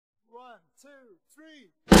2,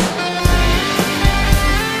 3.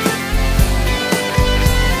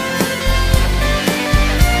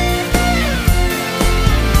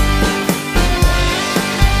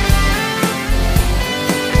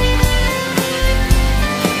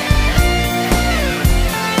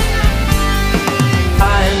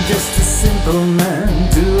 Just a simple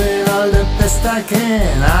man, doing all the best I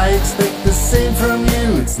can. I expect the same from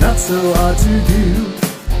you, it's not so hard to do.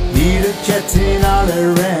 Need a chatting all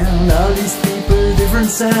around, all these people, different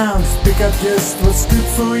sounds. Pick up just what's good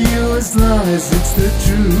for you, as long as it's the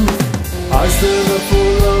truth. I stand up for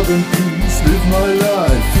love and peace, live my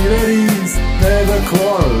life, feel at ease. Never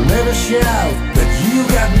quarrel, never shout, but you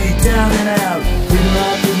got me down and out. When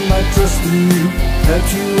I put my trust in you, help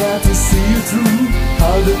you out to see you through.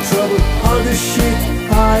 All the trouble, all the shit,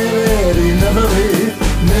 I have had enough of it.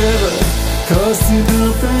 Never caused you no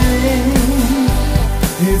pain.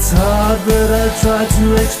 It's hard but I'll try to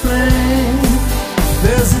explain.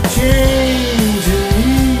 There's a change in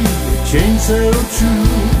me, a change so true.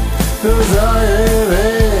 Cause I have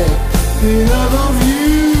had enough of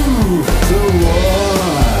you. So why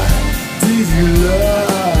did you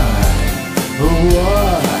lie? Oh,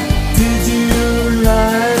 why did you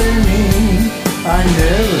lie to me? I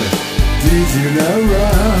never did you no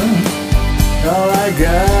wrong. All I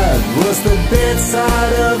got was the bad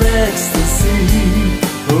side of ecstasy.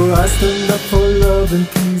 Oh, I stand up for love and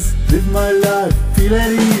peace, live my life, feel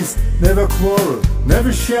at ease. Never quarrel,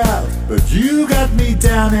 never shout, but you got me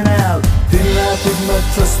down and out. Didn't I put my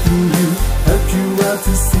trust in you, help you out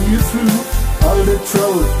to see you through. All the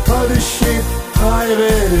trouble, all the shit, I've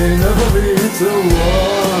had enough of it. So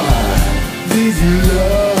why did you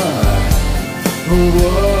lie? Oh,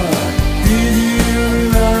 why did you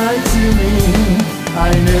lie to me?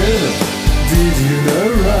 I never did you no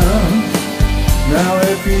wrong. Now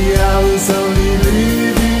happy hours only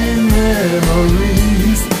live in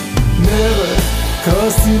memories. Never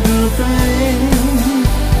caused you no pain.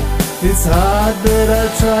 It's hard but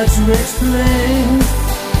I'll try to explain.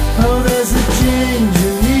 Oh, there's a change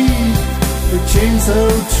in me, a change so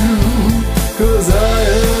true. Cause I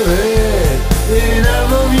have had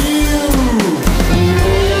enough of you.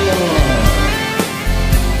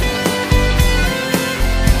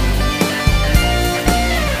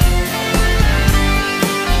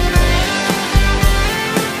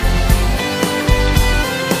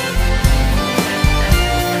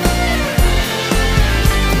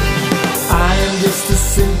 Just a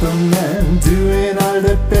simple man, doing all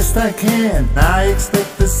the best I can. I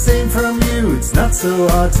expect the same from you, it's not so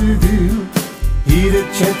hard to do. Hear the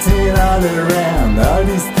chatting all around, all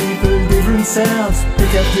these people, different sounds.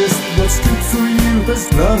 Pick up just what's good for you,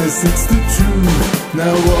 as long as it's the truth.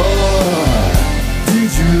 Now why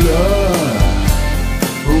did you lie?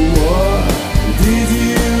 Oh, why did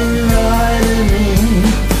you lie to me?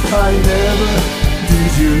 I never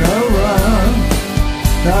did you no wrong.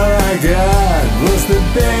 All I got was the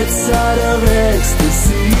bad side of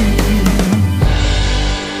ecstasy.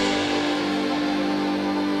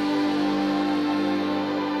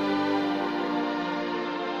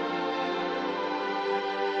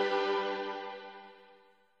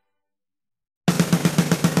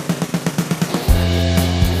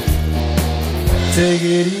 Take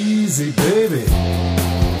it easy, baby.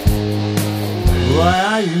 Why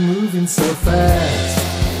are you moving so fast?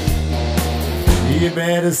 You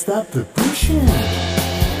better stop the pushing.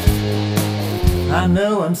 I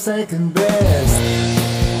know I'm second best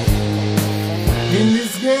in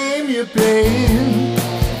this game you're playing,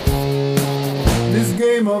 this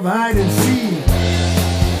game of hide and seek.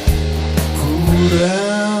 Cool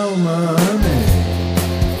down, money.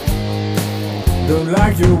 Don't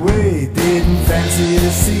like your way, didn't fancy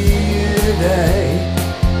to see you today.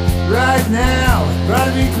 Right now,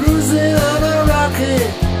 probably cruising on a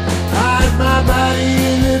rocket. Hide my body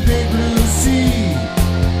in the big blue sea.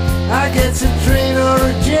 I get a train or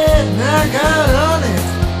a jet and I got on it.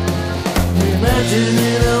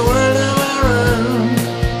 Imagining a world of our own.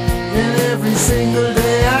 And every single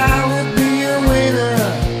day I would be a winner.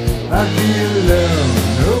 I'd be alone,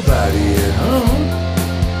 nobody at home.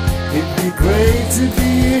 It'd be great to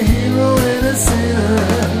be a hero and a sinner.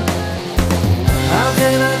 How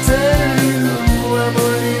can I tell you I'm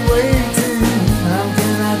only waiting? How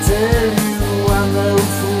can I tell you I'm no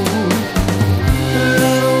fool? And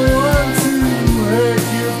I don't want to hurt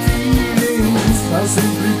your feelings. I'll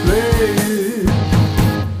simply play it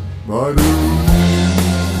by the rules.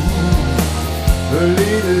 A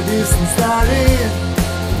little distance, darling.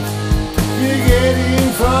 You're getting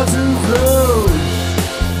far too close.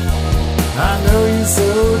 I know you're so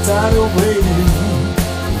tired of waiting.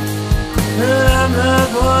 And I'm not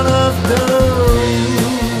one of those.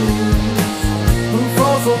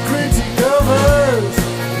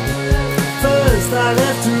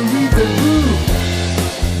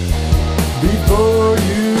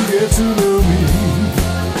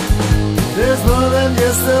 on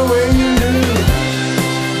just the way you do.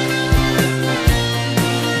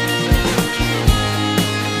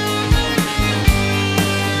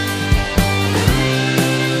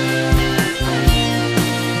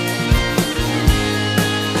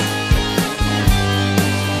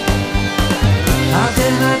 How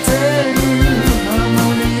can I tell you I'm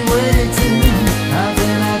only waiting? How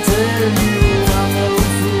can I tell you I'm no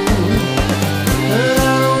fool? But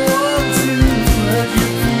I don't want to hurt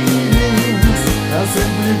your feelings. I'll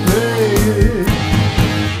simply play it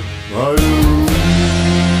by the rules.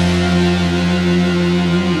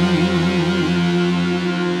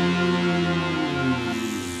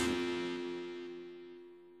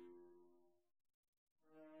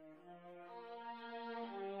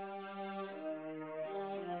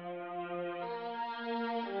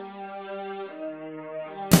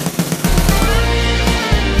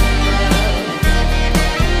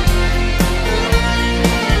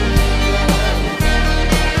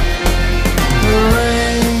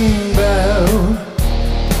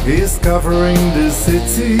 Covering the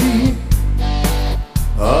city.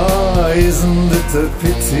 Oh, isn't it a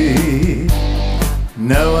pity?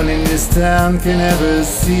 No one in this town can ever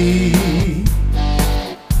see.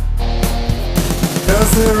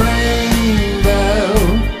 'Cause the rainbow,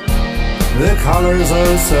 the colors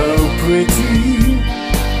are so pretty.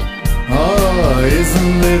 Oh,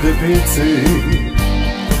 isn't it a pity?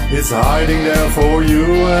 It's hiding there for you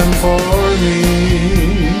and for me.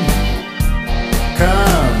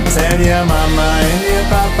 Come, tell your mama and your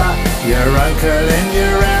papa, your uncle and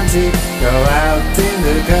your auntie, go out in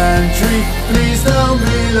the country. Please don't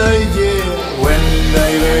be like you. When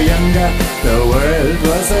they were younger, the world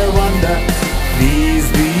was a wonder. Please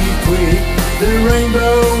be quick, the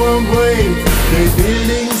rainbow won't wait. The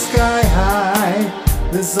building sky high,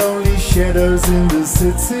 there's only shadows in the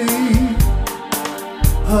city.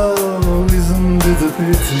 Oh, isn't it a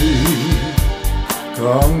pity?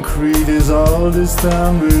 Concrete is all this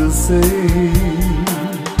town will see.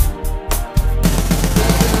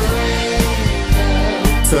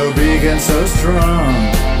 So big and so strong,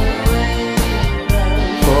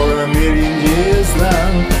 for a million years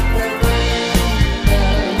long.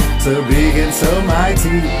 So big and so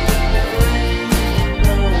mighty,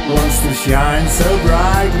 wants to shine so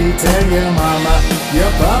brightly. Tell your mama,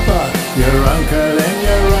 your papa, your uncle and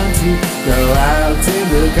your auntie, go out in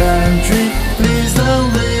the country. Please don't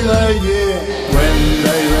be like you. When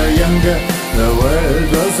they were younger, the world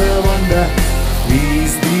was a wonder.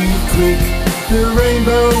 Please be quick, the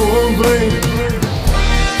rainbow won't break.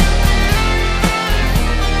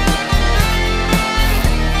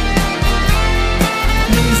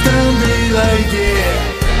 Please don't be like you.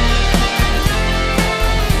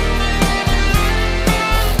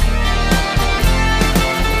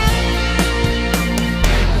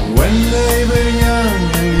 When they were young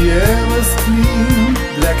and the air was clean,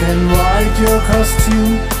 black and white your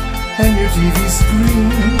costume and your TV screen.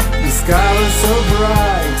 The sky was so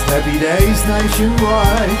bright, happy days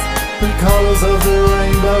nationwide. The colors of the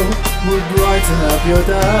rainbow would brighten up your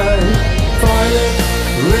day. Violet,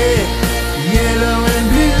 red, yellow and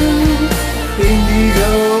blue,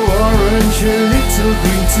 indigo, orange, a little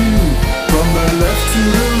green too. From the left to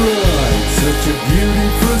the right, such a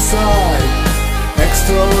beautiful sight.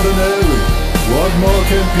 Extraordinary, what more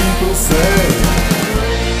can people say?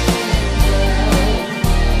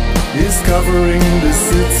 Is covering the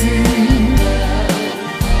city.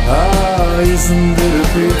 Ah, isn't it a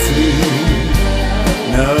pity?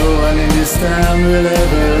 No one in this town will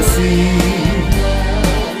ever see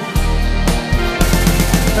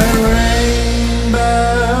a rainbow.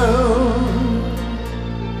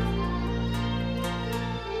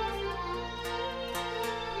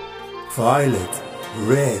 Violet,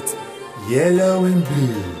 red, yellow and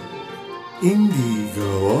blue, indigo,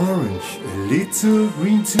 orange, a little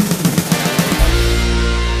green too.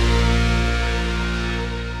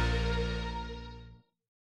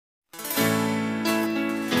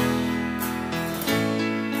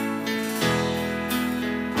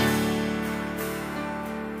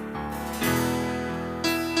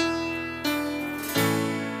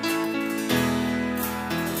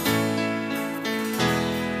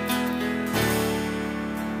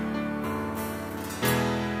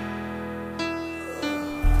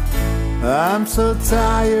 I'm so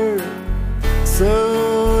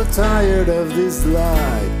tired of this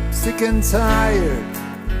life. Sick and tired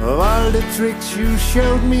of all the tricks you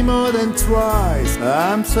showed me more than twice.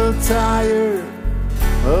 I'm so tired,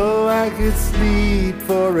 oh I could sleep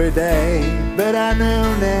for a day. But I know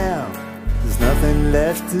now there's nothing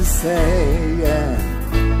left to say,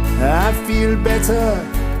 and I feel better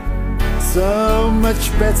so much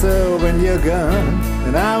better when you're gone,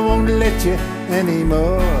 and I won't let you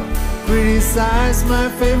anymore criticize my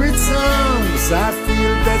favorite songs. I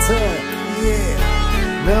feel better, yeah.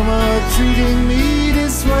 No more treating me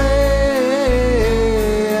this way.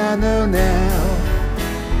 I know now.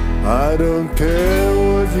 I don't care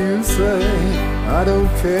what you say, I don't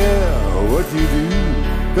care what you do.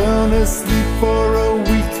 Gonna sleep for a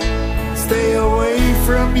week, stay away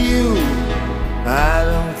from you. I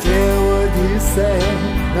don't care what you say,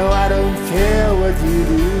 no, I don't care what you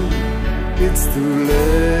do. It's too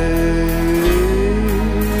late.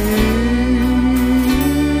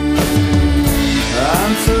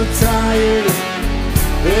 I'm so tired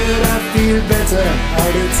that I feel better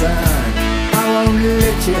all the time. I won't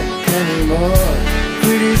let you anymore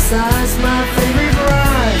criticize my favorite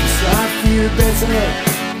rhymes. I feel better,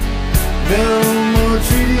 no more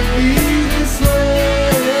treating me this way.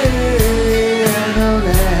 I know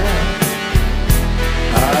now.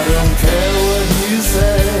 I don't care what you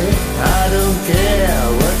say, I don't care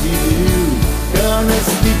what you do. Gonna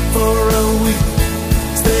sleep for a week,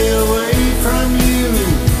 stay away from you.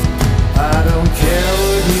 I don't care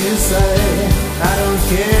what you say, I don't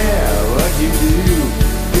care what you do.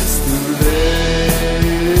 It's too late.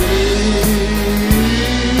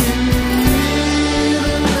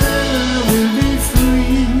 And I will be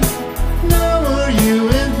free, no more you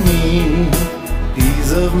and me.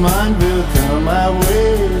 Peace of mind will come my way.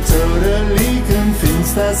 Totally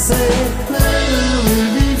convinced, I say I will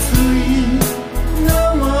be free, no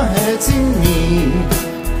more hurting me.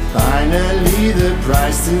 Finally the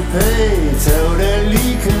price to pay. Totally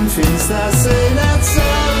convinced, I say not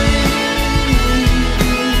sorry.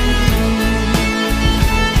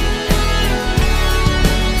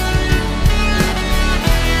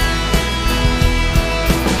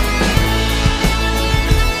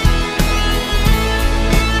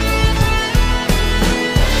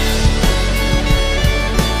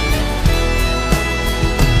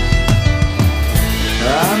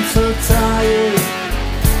 I'm so tired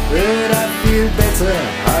that I feel better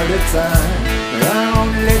all the time. I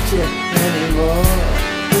won't let you anymore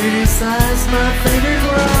criticize my favorite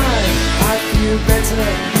rhyme. I feel better,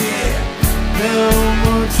 yeah. No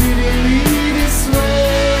more treating me this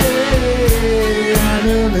way. I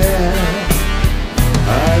know now.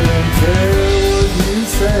 I don't care what you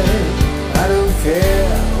say, I don't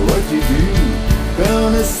care what you do.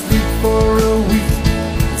 Gonna sleep for a week,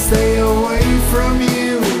 stay away from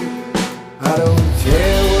you. I don't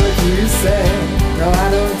care what you say, no, I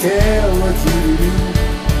don't care what you do,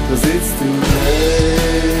 'cause it's too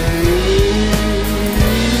late.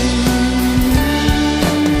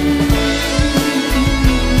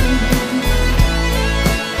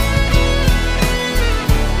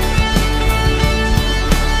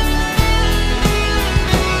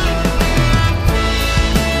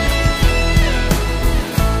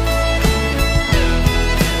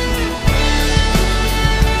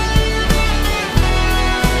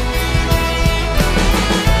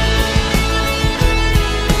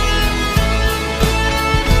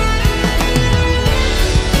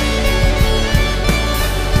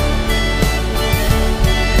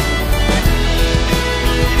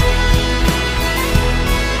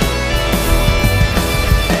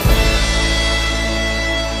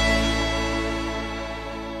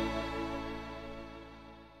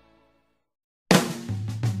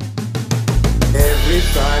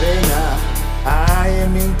 Friday night, I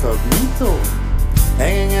am incognito,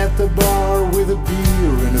 hanging at the bar with a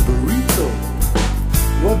beer and a burrito.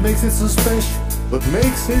 What makes it so special? What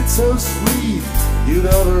makes it so sweet? You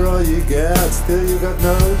got her all you got, still you got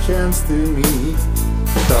no chance to meet.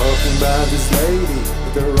 Talking about this lady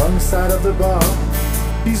at the wrong side of the bar.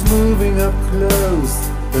 He's moving up close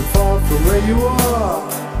and far from where you are.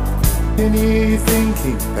 And you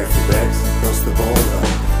thinking, back to backs across the border.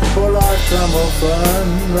 For a lifetime of fun,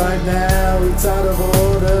 right now it's out of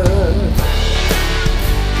order.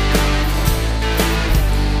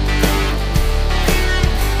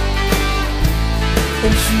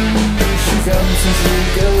 And she comes and she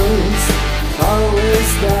goes,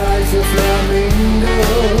 always like a flamingo.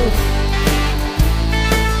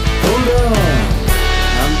 Hold on,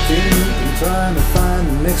 I'm thinking, trying to find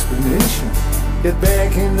an explanation. Get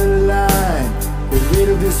back in the line, get rid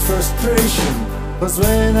of this frustration. 'Cause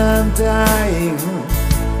when I'm dying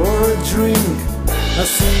for a drink, I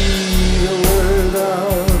see the world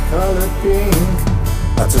all colored pink.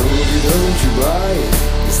 I told you don't you buy it,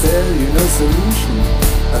 you said you no solution.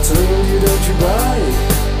 I told you don't you buy it,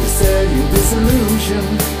 you said you disillusion.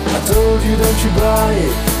 I told you don't you buy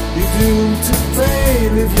it, you're doomed to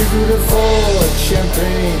fail. If you could afford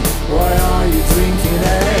champagne, why are you drinking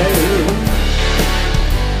ale?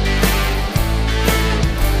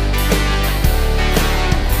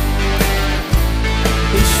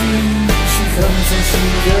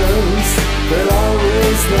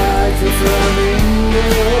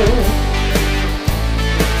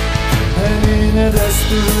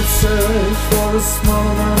 desperate search for a small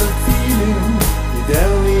amount of feeling. You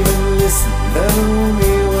don't even listen, don't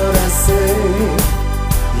hear what I say.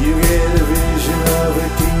 You get a vision of a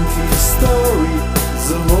kinky story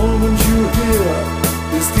the moment you hear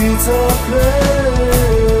this guitar play.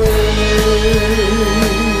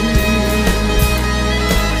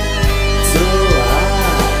 So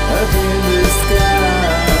high up in the sky,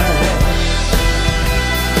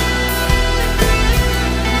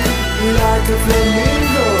 like a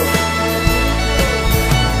flamingo.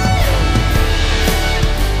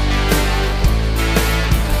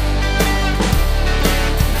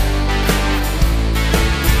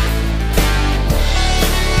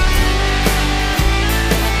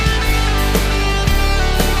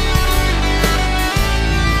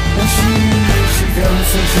 She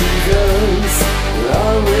comes and she goes,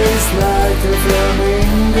 always like a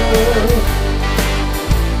flamingo.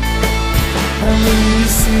 And when you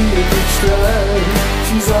see a beach club,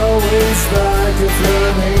 she's always like a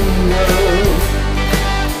flamingo.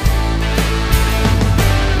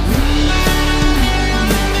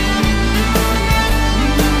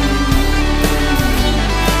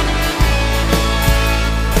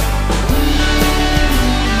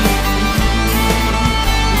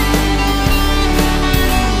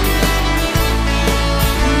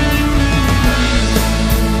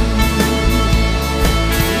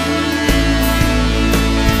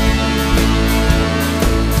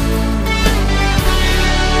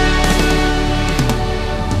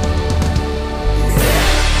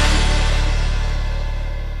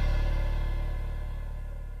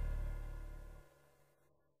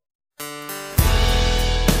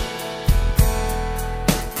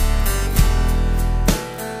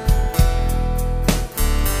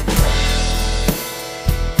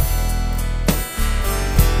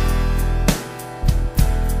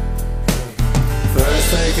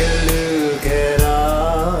 Take a look at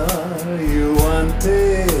all you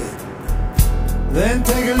wanted, then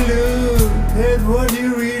take a look at what you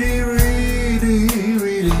really, really,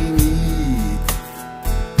 really need.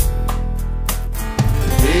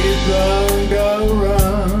 It won't go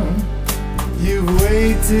wrong. You've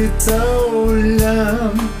waited so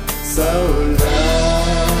long, so long.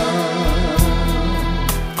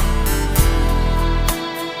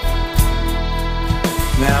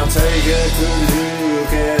 Now take a good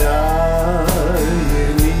look at all you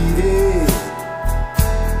needed,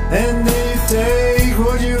 and then you take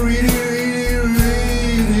what you really, really,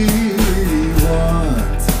 really, really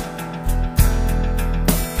want.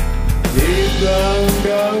 It won't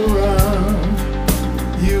go wrong.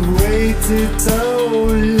 You've waited so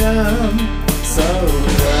long, so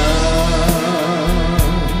long.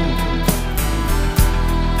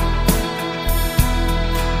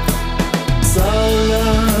 So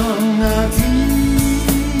long I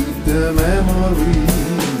keep the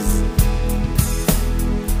memories,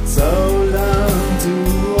 so long to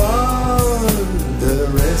all the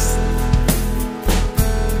rest,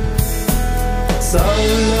 so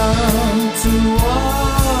long to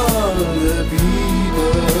all the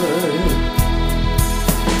people.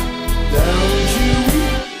 Don't you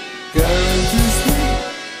weep, go to sleep,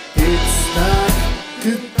 it's not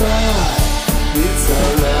goodbye, it's so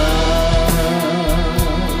long.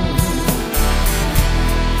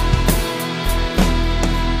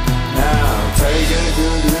 Take a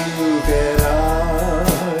good look at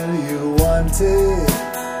all you wanted,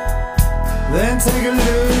 then take a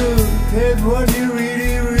look at what you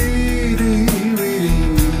really, really, really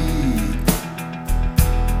need.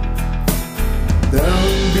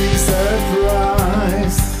 Don't be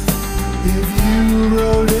surprised if you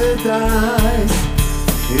roll the dice,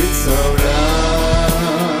 it's so long.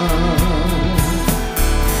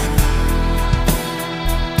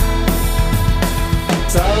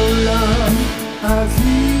 So long I'll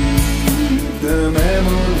keep the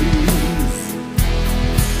memories,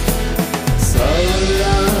 so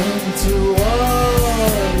long to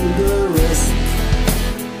all the rest,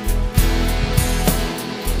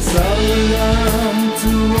 so long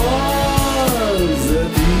to all the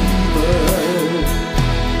people.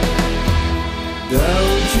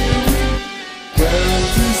 Don't you go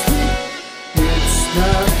to sleep, it's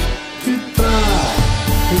not goodbye,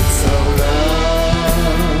 it's so long.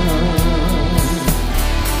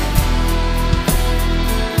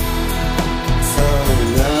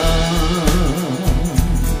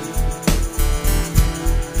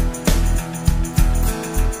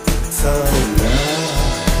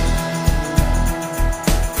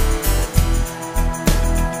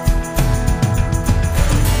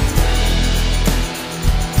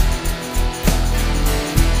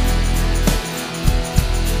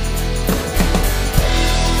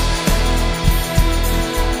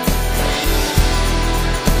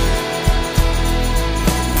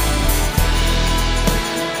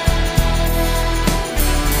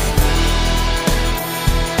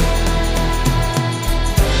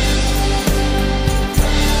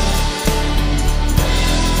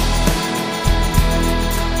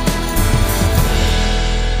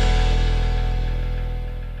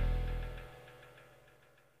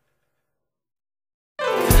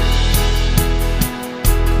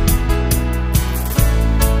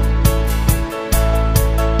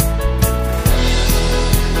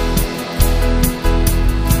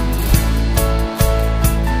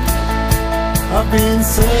 been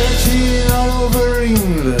searching all over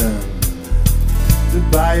England to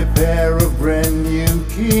buy a pair of brand new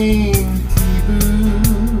Kinky Boots.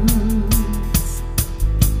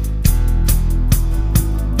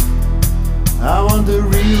 I want the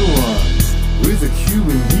real ones with a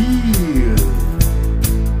Cuban heel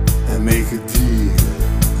and make a deal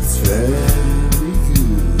that's very good.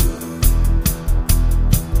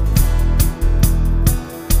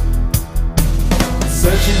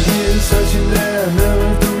 Searching here, searching there,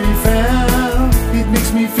 nowhere to be found. It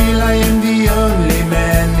makes me feel I am the only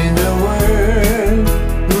man in the world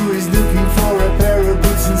who is looking for a pair of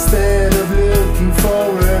boots instead of looking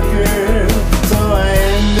for a girl. So I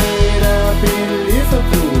ended up in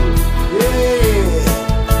Liverpool, yeah,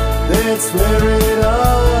 that's where it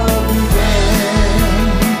all began.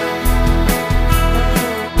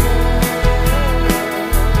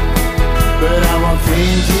 But I want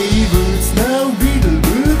Kinky Boots, no Beetle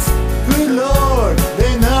boots. Good Lord,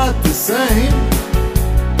 they're not the same.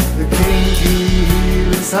 The Kinky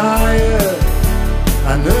heel is higher,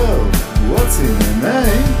 I know what's in the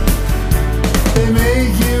name. They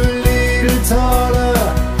make you a little taller,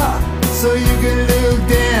 ha, so you can look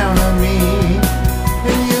down on me.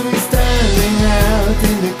 And you'll be standing out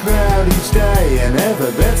in the crowd each day and have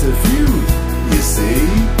a better view, you see.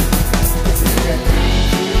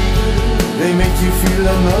 They make you feel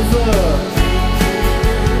another,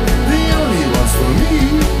 the only ones for me.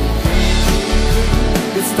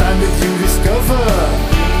 It's time that you discover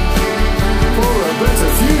for a better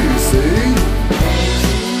view, you see.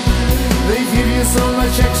 They give you so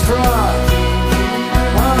much extra,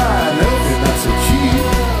 I know they're not so cheap.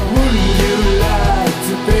 Wouldn't you like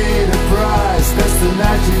to pay the price? That's the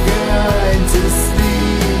night you're going to sleep.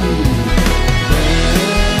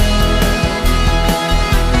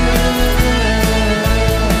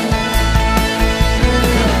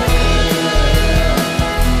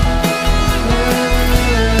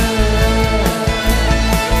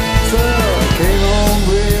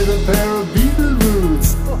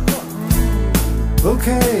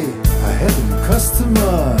 Okay, I had them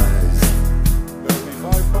customized. That'll be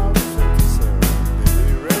 £5.50, sir. Are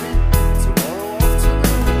you ready? Tomorrow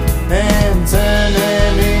afternoon. And turn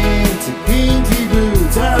them into Kinky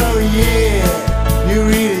Boots. Oh yeah, you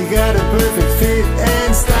really got a perfect fit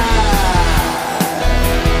and style.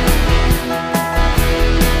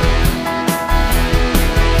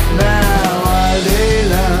 Now all day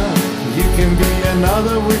long, you can be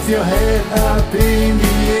another with your head up in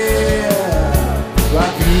the air.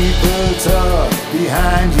 While people talk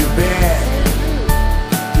behind your back,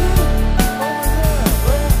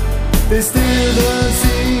 they still don't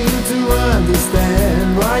seem to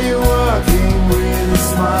understand why you're walking with a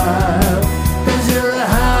smile. 'Cause you're the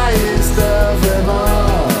highest of them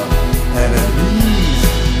all, and at least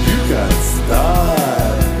you got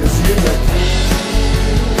style. 'Cause you got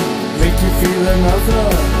make you feel another,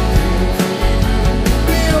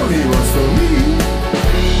 the only ones for me.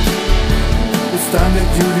 It's time that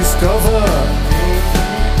you discover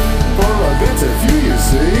for a better view, you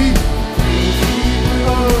see.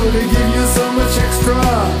 Oh, they give you so much extra,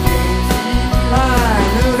 I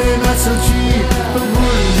know they're not so cheap. But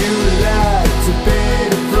wouldn't you like to pay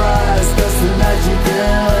the price? That's the night you're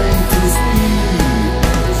going to sleep.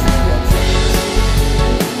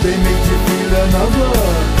 They make you feel another,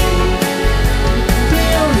 the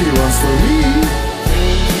only ones for me.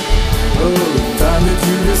 Oh, time that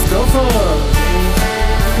you discover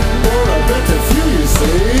for a better view, you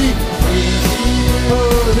see.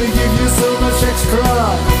 Oh, they give you so much extra,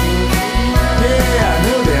 yeah, I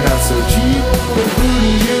know they're not so cheap. But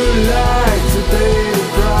wouldn't you like to pay the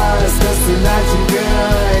price? That's the night you're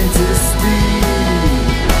going to sleep.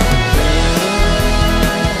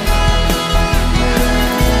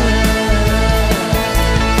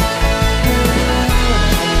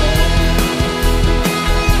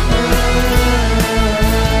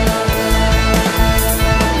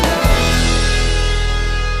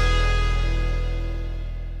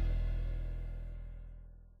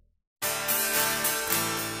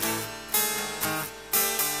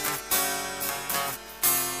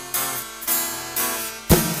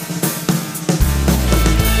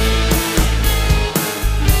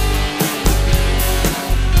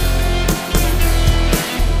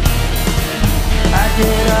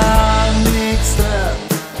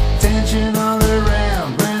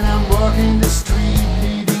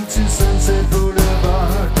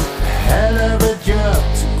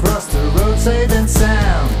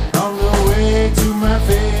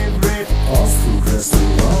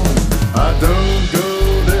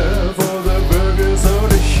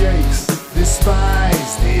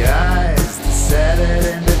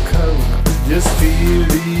 Just feel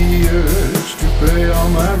the urge to pay all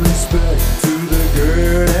my respect to the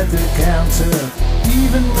girl at the counter.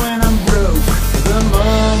 Even when I'm broke, the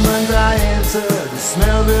moment I enter, the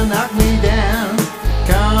smell will knock me down.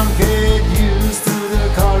 Can't get used to the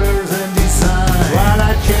colors and design. While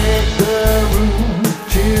I check the room,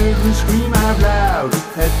 children scream out loud.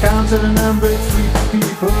 At counter number 3,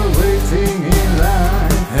 people waiting in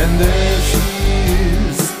line. And there she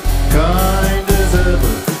is, kind as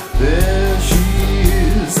ever. There she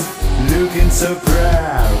is, looking so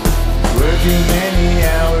proud. Working many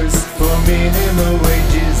hours for minimum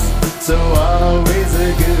wages, so always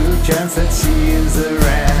a good chance that she is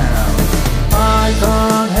around. I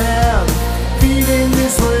can't help feeling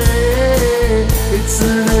this way. It's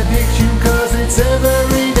an addiction 'cause it's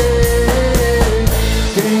every day.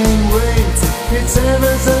 Gain weight, it's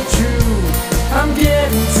ever so true. I'm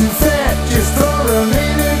getting too fat just for a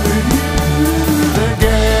minute with you. The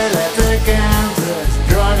girl at the counter's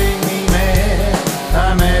driving me mad.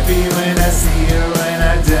 I'm happy when I see her, when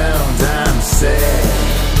I don't, I'm sad.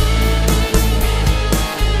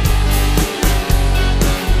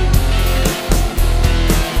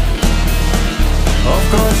 Of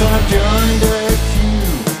course I've joined the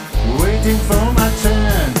queue, waiting for my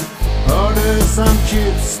turn. Order some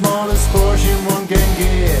chips, smallest portion one can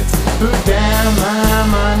get. Put down my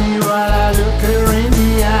money while I look her in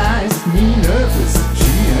the eyes. Me nervous,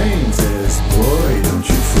 she ain't says, boy, don't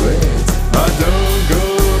you fret. I don't go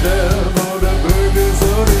there for the burgers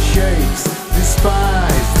or the shakes.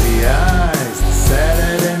 Despise the eyes, the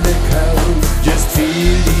salad and the coke. Just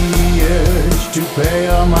feel the urge to pay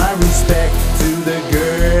all my respect to the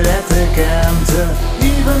girl at the counter.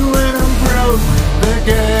 Even when I'm broke, the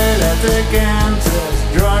girl at the counter's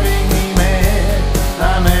driving me mad.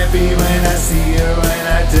 I'm happy when I see her, when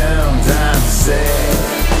I don't, I'm sad.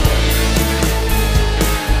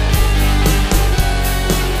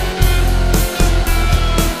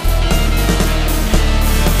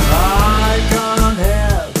 I can't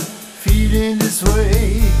help feeling this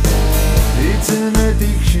way. It's an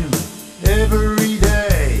addiction every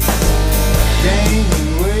day.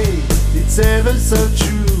 Gaining weight, it's ever so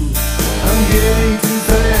true. I'm getting too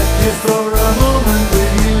fat just for a moment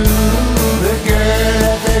with you. The girl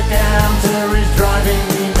at the counter is driving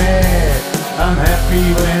me mad. I'm happy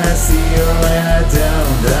when I see her, when I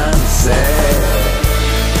don't, I'm sad.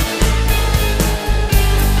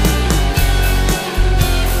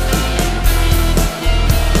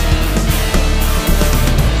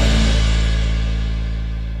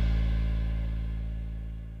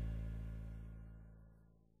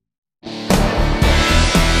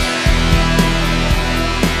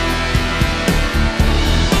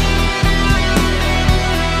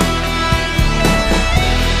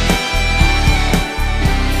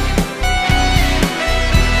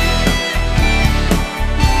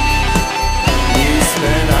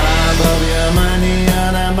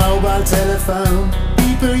 Telephone.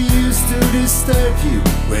 People used to disturb you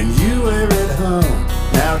when you were at home.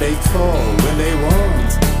 Now they call when they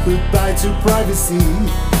want. Goodbye to privacy.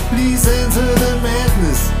 Please enter the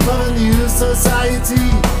madness of a new society.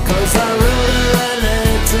 'Cause I wrote her a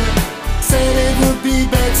letter, said it would be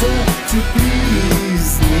better to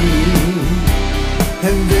please me.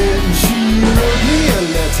 And then she wrote me a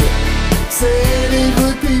letter, said it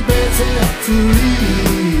would be better to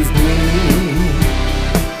leave me.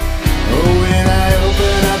 When I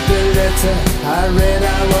opened up the letter, I read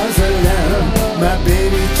I was alone. My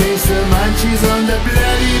baby changed her mind, she's on the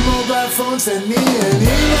bloody mobile phone. Send me an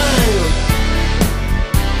email.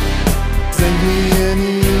 Send me an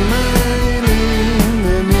email in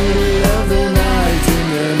the middle of the night, in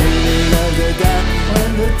the middle of the dark,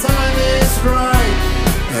 when the time is right.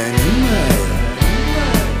 An email.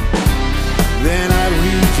 Then I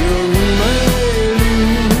read your email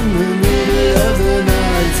in the middle of the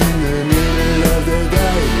night, in the middle of the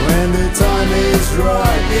day, when the time is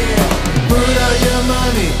right. Yeah. Put all your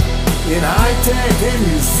money in high tech and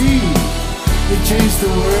you see it changed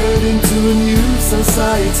the world into a new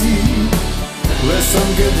society, where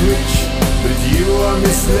some get rich but you are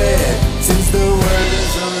misled. Since the world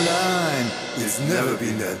is online, it's never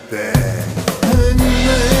been that bad. An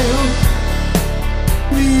email,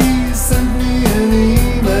 please send me an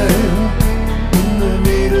email in the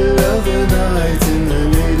middle of the night, in the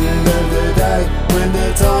middle of the day, when the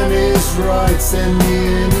time is right. Send me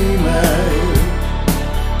an email.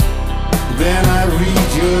 Then I read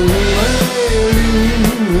your email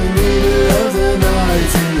in the middle of the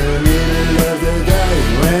night, in the middle of the day,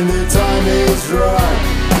 when the time is right.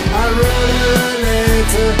 I wrote her a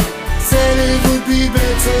letter, said it would be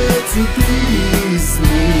better to please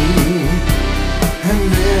me. And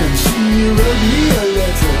then she You wrote me a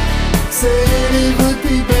letter, said it would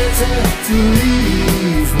be better to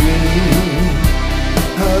leave me.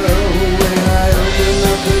 Oh, when I opened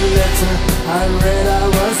up the letter, I read I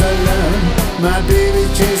was alone. My baby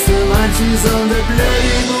changed her mind, she's on the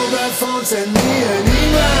bloody mobile phone. Send me an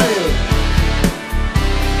email,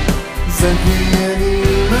 send me an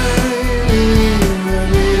email in the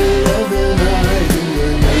middle of the night, in the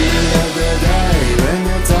middle of the day, when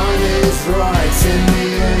the time is right. Send me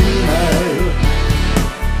an email.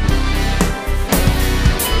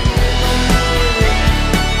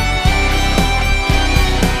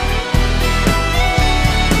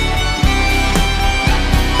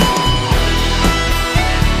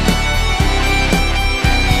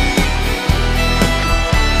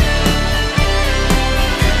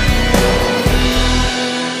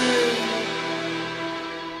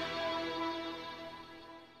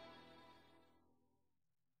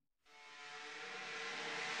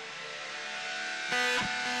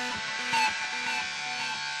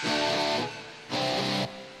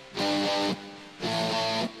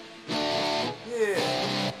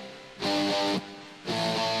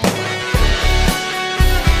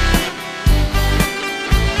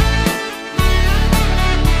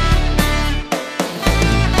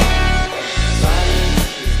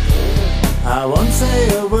 I won't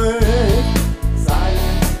say a word.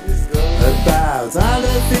 Silence is golden. About all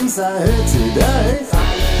the things I heard today.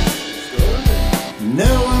 Silence is golden.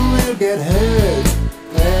 No one will get hurt.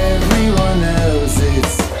 Everyone knows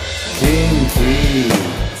it's kinky.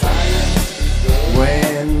 Silence is golden.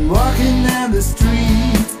 When walking down the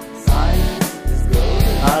street. Silence is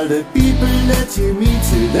golden. All the people that you meet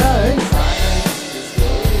today. Silence is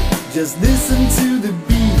golden. Just listen to the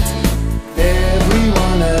beat.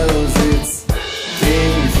 Everyone knows it's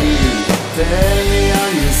kinky. Tell me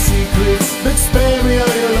all your secrets, but spare me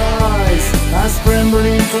all your lies. I scramble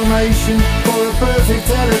information for a perfect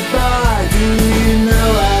alibi. Do you know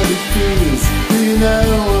how it feels? Do you know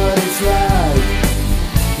what it's like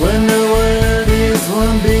when the world is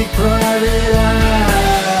one big private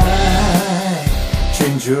eye?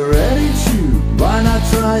 Change your attitude, why not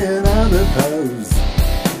try another pose?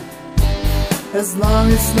 As long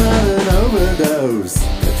as it's not an overdose,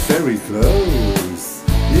 but very close.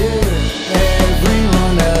 Yeah,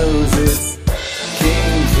 everyone knows it's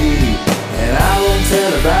kinky. And I won't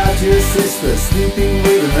tell about your sister sleeping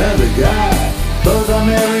with another guy. Both are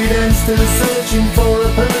married and still searching for a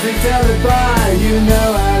perfect alibi. You know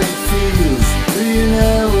how it feels, do you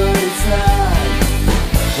know what it's like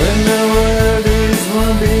when the world is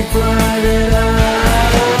one big private eye?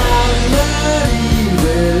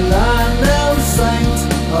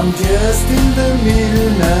 I'm just in the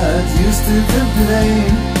middle, not used to complain,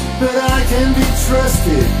 but I can be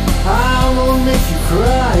trusted, I won't make you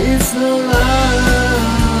cry, it's no lie.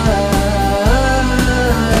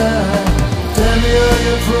 Tell me all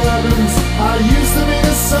your problems, I'll use them in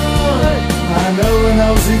a song. I know one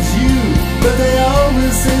knows it's you, but they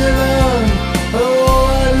always sing along. Oh,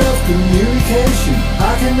 I love communication,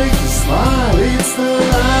 I can make you smile, it's no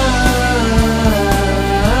lie.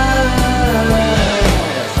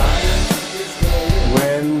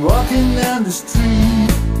 Walking down the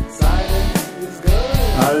street, silence is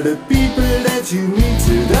golden. All the people that you meet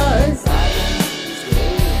today, silence is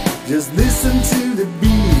golden. Just listen to the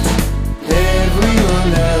beat. Everyone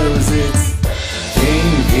knows it's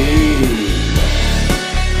kinky.